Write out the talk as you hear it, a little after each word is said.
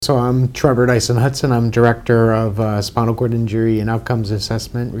So I'm Trevor Dyson Hudson. I'm Director of Spinal Cord Injury and Outcomes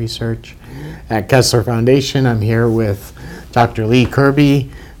Assessment Research at Kessler Foundation. I'm here with Dr. Lee Kirby,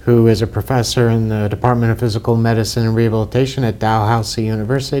 who is a professor in the Department of Physical Medicine and Rehabilitation at Dalhousie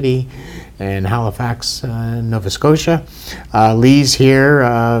University in Halifax, Nova Scotia. Lee's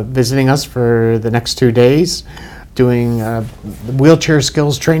here visiting us for the next 2 days, doing the Wheelchair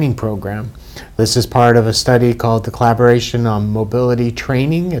Skills Training Program. This is part of a study called the Collaboration on Mobility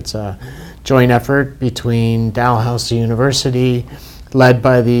Training. It's a joint effort between Dalhousie University, led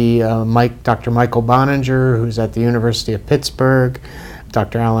by the Dr. Michael Boninger, who's at the University of Pittsburgh,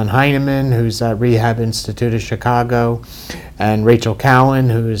 Dr. Alan Heineman, who's at Rehab Institute of Chicago, and Rachel Cowan,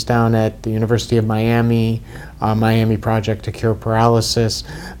 who is down at the University of Miami, Miami Project to Cure Paralysis.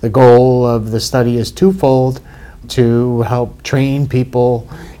 The goal of the study is twofold: to help train people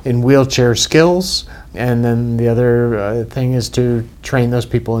in wheelchair skills, and then the other thing is to train those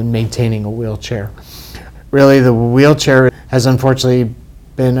people in maintaining a wheelchair. Really, the wheelchair has unfortunately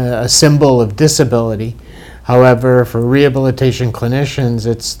been a symbol of disability. However, for rehabilitation clinicians,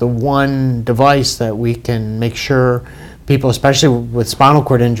 it's the one device that we can make sure people, especially with spinal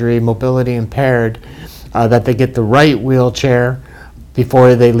cord injury, mobility impaired, that they get the right wheelchair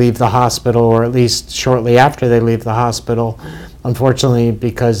before they leave the hospital, or at least shortly after they leave the hospital. Unfortunately,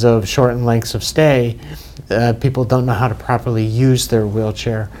 because of shortened lengths of stay, people don't know how to properly use their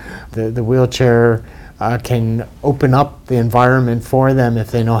wheelchair. The wheelchair can open up the environment for them if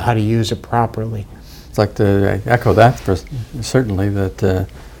they know how to use it properly. I'd like to echo that, certainly, that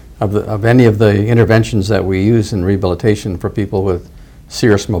of any of the interventions that we use in rehabilitation for people with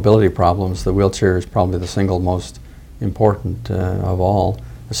serious mobility problems, the wheelchair is probably the single most important of all.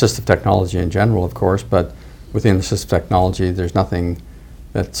 Assistive technology in general, of course, but within assistive technology, there's nothing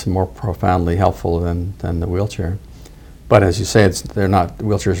that's more profoundly helpful than the wheelchair. But as you say,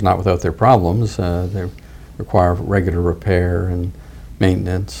 wheelchairs are not without their problems. They require regular repair and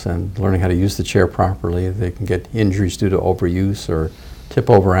maintenance and learning how to use the chair properly. They can get injuries due to overuse or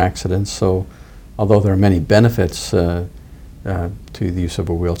tip-over accidents. So although there are many benefits to the use of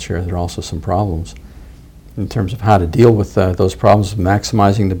a wheelchair, there are also some problems. In terms of how to deal with those problems,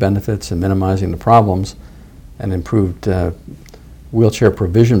 maximizing the benefits and minimizing the problems, an improved wheelchair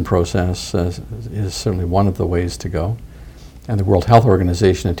provision process is certainly one of the ways to go. And the World Health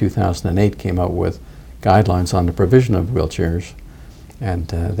Organization in 2008 came out with guidelines on the provision of wheelchairs, and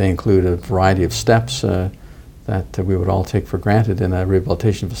they include a variety of steps that we would all take for granted in a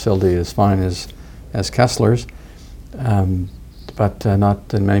rehabilitation facility as fine as Kessler's, but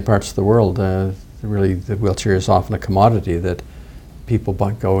not in many parts of the world. Really, the wheelchair is often a commodity that people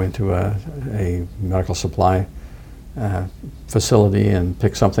go into a medical supply facility and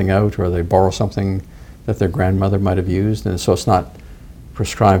pick something out, or they borrow something that their grandmother might have used, and so it's not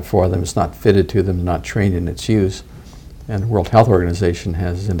prescribed for them, it's not fitted to them, not trained in its use. And the World Health Organization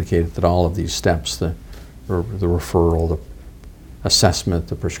has indicated that all of these steps, the referral, the assessment,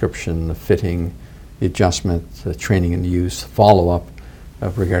 the prescription, the fitting, the adjustment, the training and use, follow-up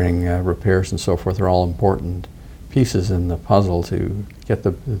regarding repairs and so forth, are all important pieces in the puzzle to get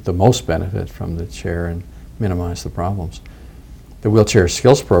the most benefit from the chair and minimize the problems. The Wheelchair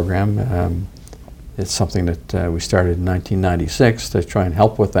Skills Program is something that we started in 1996 to try and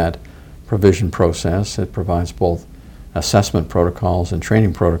help with that provision process. It provides both assessment protocols and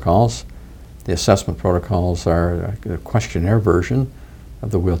training protocols. The assessment protocols are a questionnaire version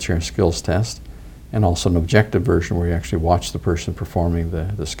of the wheelchair skills test, and also an objective version where you actually watch the person performing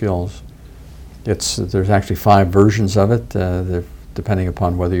the skills. There's actually 5 versions of it, depending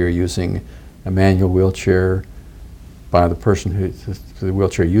upon whether you're using a manual wheelchair by the person the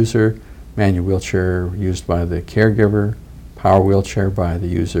wheelchair user, manual wheelchair used by the caregiver, power wheelchair by the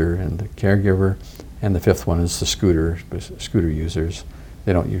user and the caregiver, and the 5th one is the scooter users.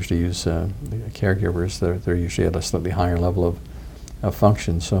 They don't usually use the caregivers. They're usually at a slightly higher level of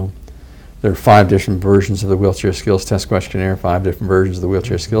function. So there are 5 different versions of the wheelchair skills test questionnaire, 5 different versions of the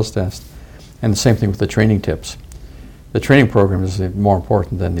wheelchair skills test, and the same thing with the training tips. The training program is more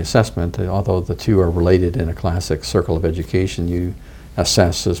important than the assessment, although the two are related in a classic circle of education. You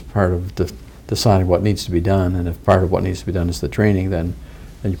assess as part of deciding what needs to be done, and if part of what needs to be done is the training, then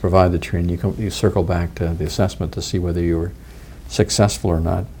you provide the training. You circle back to the assessment to see whether you were successful or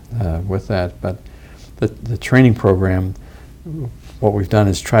not with that. But the training program, what we've done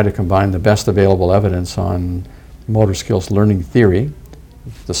is try to combine the best available evidence on motor skills learning theory,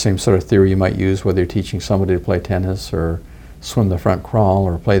 the same sort of theory you might use whether you're teaching somebody to play tennis or swim the front crawl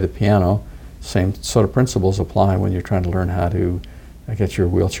or play the piano. Same sort of principles apply when you're trying to learn how to get your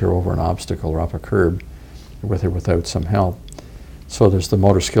wheelchair over an obstacle or up a curb with or without some help. So there's the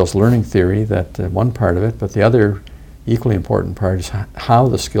motor skills learning theory, that one part of it, but the other equally important part is how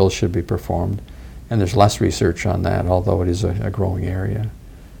the skills should be performed. And there's less research on that, although it is a growing area.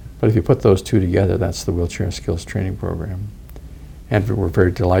 But if you put those two together, that's the Wheelchair Skills Training Program. And we're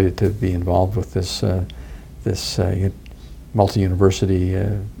very delighted to be involved with this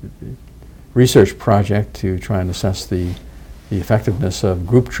multi-university research project to try and assess the effectiveness of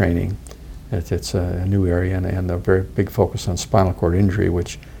group training. It's a new area and a very big focus on spinal cord injury,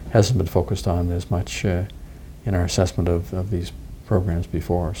 which hasn't been focused on as much in our assessment of these programs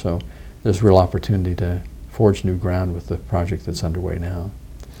before. So there's real opportunity to forge new ground with the project that's underway now.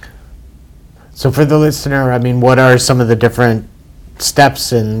 So for the listener, I mean, what are some of the different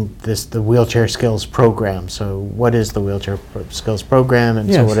steps in the Wheelchair Skills Program? So what is the Wheelchair Skills Program,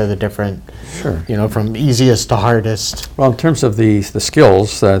 and so what are the different, from easiest to hardest? Well, in terms of the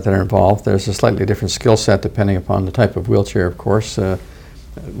skills that are involved, there's a slightly different skill set depending upon the type of wheelchair, of course.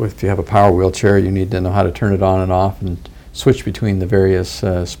 If you have a power wheelchair, you need to know how to turn it on and off and switch between the various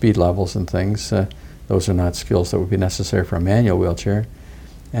speed levels and things. Those are not skills that would be necessary for a manual wheelchair.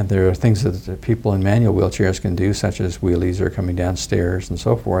 And there are things that people in manual wheelchairs can do, such as wheelies or coming down stairs and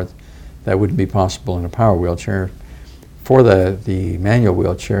so forth, that wouldn't be possible in a power wheelchair. For the manual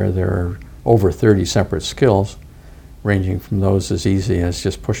wheelchair, there are over 30 separate skills, ranging from those as easy as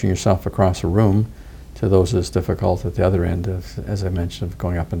just pushing yourself across a room to those as difficult at the other end of, as I mentioned, of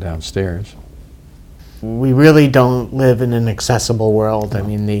going up and down stairs. We really don't live in an accessible world. No.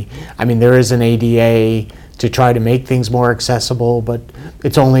 I mean, there is an ADA to try to make things more accessible, but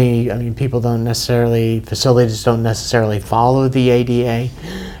it's only, facilities don't necessarily follow the ADA.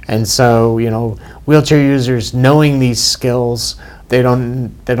 And so, wheelchair users knowing these skills, they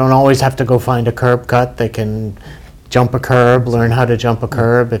don't always have to go find a curb cut. They can jump a curb, learn how to jump a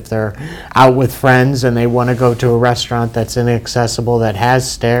curb. If they're out with friends and they want to go to a restaurant that's inaccessible, that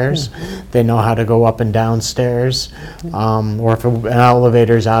has stairs, they know how to go up and down stairs. Or if an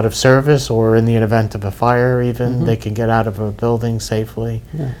elevator's out of service, or in the event of a fire even, they can get out of a building safely.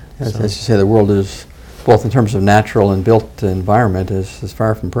 Yeah. As you say, the world is, both in terms of natural and built environment, is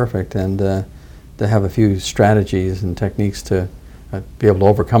far from perfect, and to have a few strategies and techniques to be able to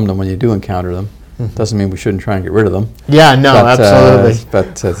overcome them when you do encounter them. Doesn't mean we shouldn't try and get rid of them. Yeah, no, absolutely.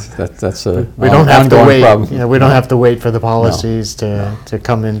 But that's a we don't have to wait. Problem. Yeah, we don't have to wait for the policies to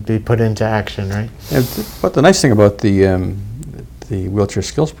come and be put into action, right? But the nice thing about the Wheelchair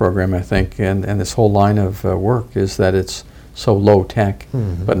Skills Program, I think, and this whole line of work, is that it's so low tech,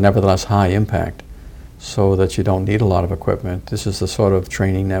 but nevertheless high impact, so that you don't need a lot of equipment. This is the sort of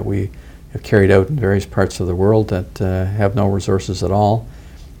training that we have carried out in various parts of the world that have no resources at all,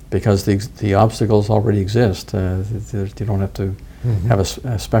 because the obstacles already exist. You don't have to have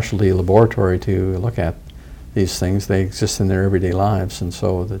a specialty laboratory to look at these things. They exist in their everyday lives, and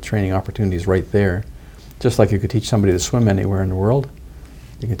so the training opportunity is right there. Just like you could teach somebody to swim anywhere in the world,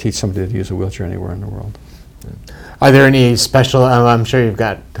 you can teach somebody to use a wheelchair anywhere in the world. Are there any special, I'm sure you've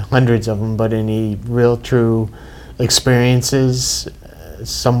got hundreds of them, but any real true experiences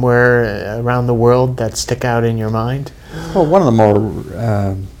somewhere around the world that stick out in your mind? Well, one of the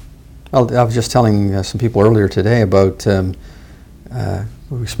more, I was just telling some people earlier today about,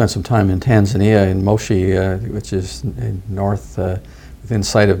 we spent some time in Tanzania, in Moshi, which is in north, within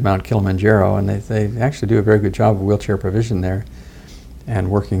sight of Mount Kilimanjaro, and they actually do a very good job of wheelchair provision there, and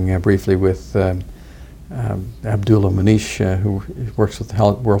working briefly with Abdullah Munish, who works with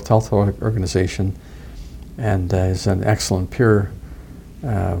the World Health Organization, and is an excellent peer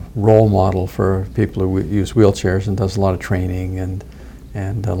role model for people who use wheelchairs, and does a lot of training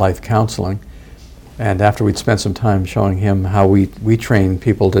and life counseling. And after we'd spent some time showing him how we train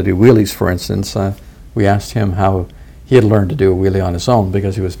people to do wheelies, for instance, we asked him how he had learned to do a wheelie on his own,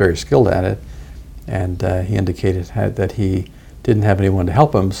 because he was very skilled at it, and he indicated that he didn't have anyone to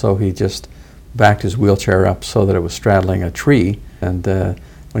help him, so he just backed his wheelchair up so that it was straddling a tree, and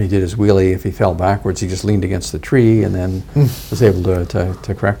when he did his wheelie, if he fell backwards, he just leaned against the tree and then was able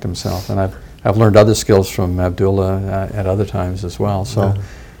to correct himself. And I've learned other skills from Abdullah at other times as well. So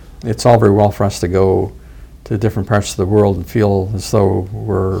it's all very well for us to go to different parts of the world and feel as though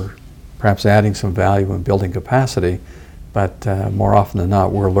we're perhaps adding some value and building capacity, but more often than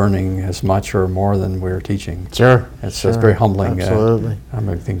not, we're learning as much or more than we're teaching. Sure. It's very humbling, absolutely.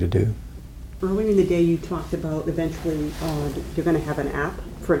 Humbling thing to do. Earlier in the day, you talked about eventually you're going to have an app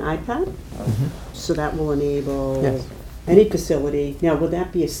for an iPad, so that will enable any facility. Now, will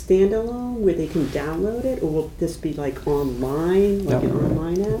that be a standalone where they can download it, or will this be like online, like an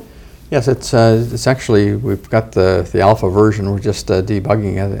online app? Yes, it's actually, we've got the alpha version. We're just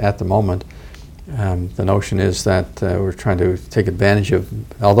debugging it at the moment, The notion is that we're trying to take advantage of,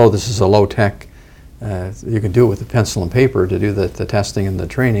 although this is a low-tech, you can do it with a pencil and paper to do the testing and the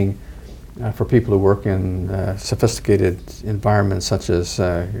training for people who work in sophisticated environments such as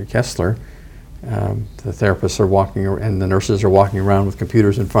Kessler. The therapists are walking and the nurses are walking around with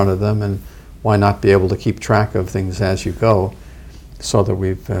computers in front of them, and why not be able to keep track of things as you go? So that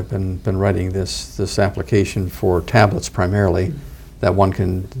we've been writing this application for tablets primarily that one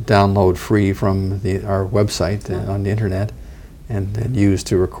can download free from our website on the internet and use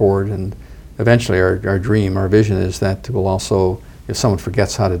to record. And eventually our dream, our vision is that we'll also, if someone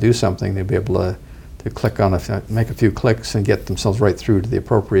forgets how to do something, they'll be able to click on make a few clicks and get themselves right through to the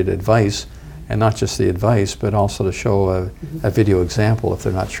appropriate advice, and not just the advice, but also to show a video example if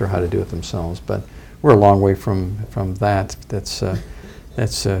they're not sure how to do it themselves. But we're a long way from that.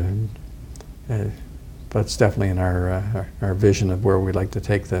 But it's definitely in our vision of where we'd like to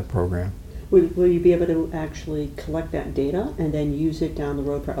take the program. Will you be able to actually collect that data and then use it down the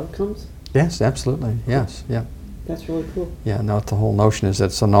road for outcomes? Yes, absolutely. Yes, yeah. That's really cool. Yeah, no, the whole notion is that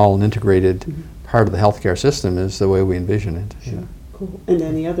it's an all integrated part of the healthcare system is the way we envision it. Sure. Yeah. Cool. And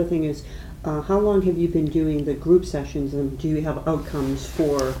then the other thing is, how long have you been doing the group sessions, and do you have outcomes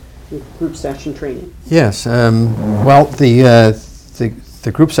for the group session training? Yes. Well,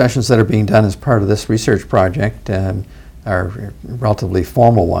 the group sessions that are being done as part of this research project are relatively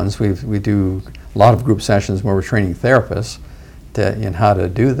formal ones. We do a lot of group sessions where we're training therapists in how to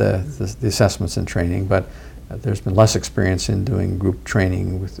do the assessments and training, but there's been less experience in doing group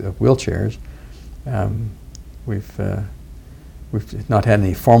training with wheelchairs. We've not had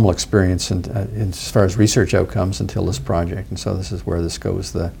any formal experience in as far as research outcomes until this project, and so this is where this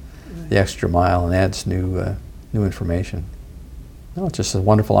goes the extra mile and adds new information. No, it's just a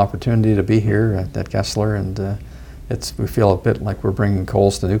wonderful opportunity to be here at Kessler, and we feel a bit like we're bringing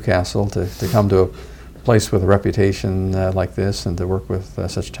coals to Newcastle to come to a place with a reputation like this, and to work with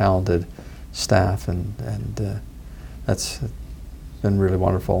such talented staff, and that's been really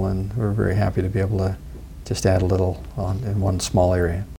wonderful, and we're very happy to be able to just add a little in one small area.